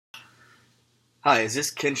Hi, is this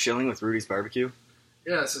Ken Schilling with Rudy's Barbecue?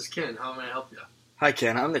 Yeah, this is Ken. How may I help you? Hi,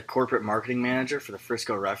 Ken. I'm the corporate marketing manager for the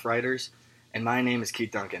Frisco Rough Riders, and my name is Keith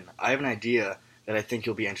Duncan. I have an idea that I think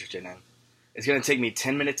you'll be interested in. It's going to take me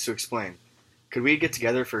 10 minutes to explain. Could we get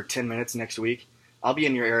together for 10 minutes next week? I'll be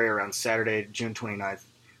in your area around Saturday, June 29th,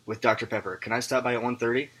 with Dr. Pepper. Can I stop by at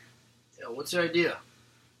 1:30? Yeah, what's your idea?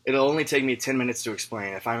 It'll only take me 10 minutes to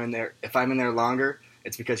explain. If I'm in there longer,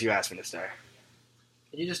 it's because you asked me to stay.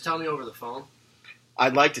 Can you just tell me over the phone?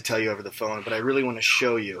 I'd like to tell you over the phone, but I really want to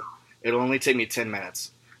show you. It'll only take me 10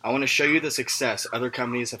 minutes. I want to show you the success other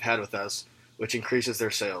companies have had with us, which increases their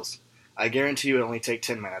sales. I guarantee you it'll only take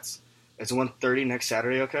 10 minutes. Is 1:30 next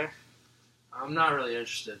Saturday okay? I'm not really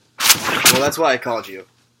interested. Well, that's why I called you.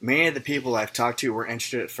 Many of the people I've talked to were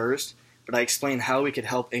interested at first, but I explained how we could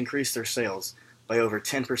help increase their sales by over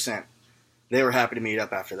 10%. They were happy to meet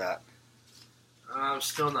up after that. I'm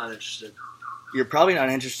still not interested. You're probably not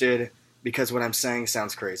interested because what I'm saying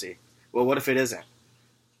sounds crazy. Well, what if it isn't?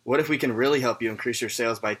 What if we can really help you increase your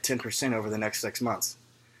sales by 10% over the next 6 months?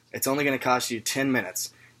 It's only going to cost you 10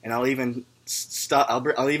 minutes, and I'll even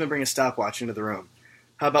bring a stopwatch into the room.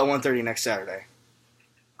 How about 1:30 next Saturday?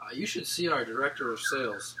 You should see our director of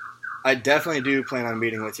sales. I definitely do plan on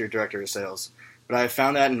meeting with your director of sales, but I have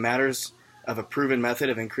found that in matters of a proven method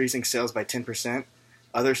of increasing sales by 10%,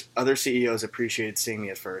 other CEOs appreciated seeing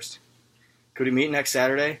me at first. Could we meet next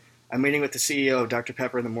Saturday? I'm meeting with the CEO of Dr.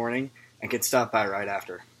 Pepper in the morning and can stop by right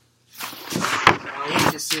after. I want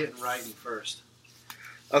you to see it in writing first.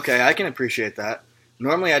 Okay, I can appreciate that.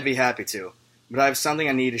 Normally I'd be happy to, but I have something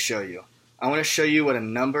I need to show you. I want to show you what a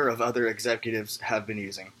number of other executives have been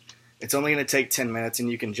using. It's only going to take 10 minutes and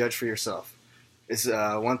you can judge for yourself. Is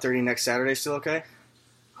 1:30 next Saturday still okay?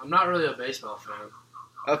 I'm not really a baseball fan.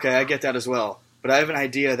 Okay, I get that as well, but I have an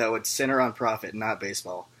idea that would center on profit, not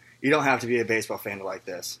baseball. You don't have to be a baseball fan to like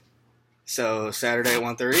this. So, Saturday at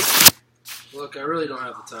 1:30? Look, I really don't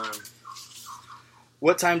have the time.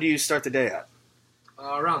 What time do you start the day at?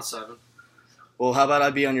 Around 7. Well, how about I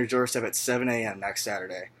be on your doorstep at 7 a.m. next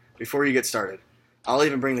Saturday, before you get started. I'll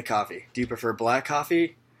even bring the coffee. Do you prefer black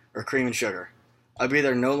coffee or cream and sugar? I'll be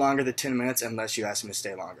there no longer than 10 minutes unless you ask me to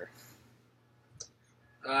stay longer.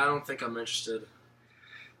 I don't think I'm interested.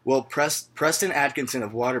 Well, Preston Atkinson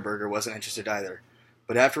of Whataburger wasn't interested either,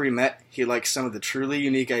 but after we met, he liked some of the truly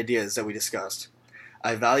unique ideas that we discussed.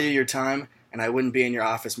 I value your time, and I wouldn't be in your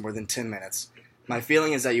office more than 10 minutes. My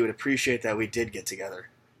feeling is that you would appreciate that we did get together.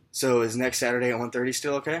 So is next Saturday at 1:30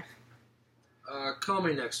 still okay? Call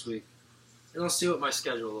me next week, and I'll see what my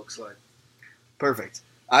schedule looks like. Perfect.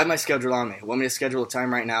 I have my schedule on me. Want me to schedule a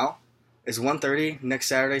time right now? Is 1:30 next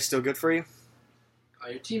Saturday still good for you?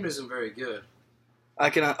 Your team isn't very good. I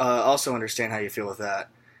can also understand how you feel with that.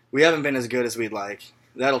 We haven't been as good as we'd like.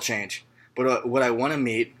 That'll change. But what I want to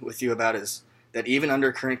meet with you about is that even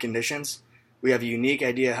under current conditions, we have a unique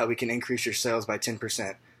idea how we can increase your sales by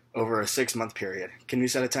 10% over a 6-month period. Can we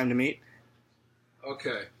set a time to meet?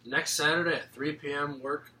 Okay, next Saturday at 3 p.m.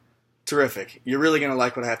 work? Terrific. You're really going to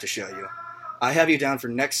like what I have to show you. I have you down for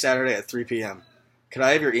next Saturday at 3 p.m. Could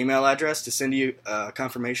I have your email address to send you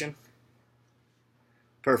confirmation?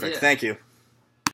 Perfect. Yeah. Thank you.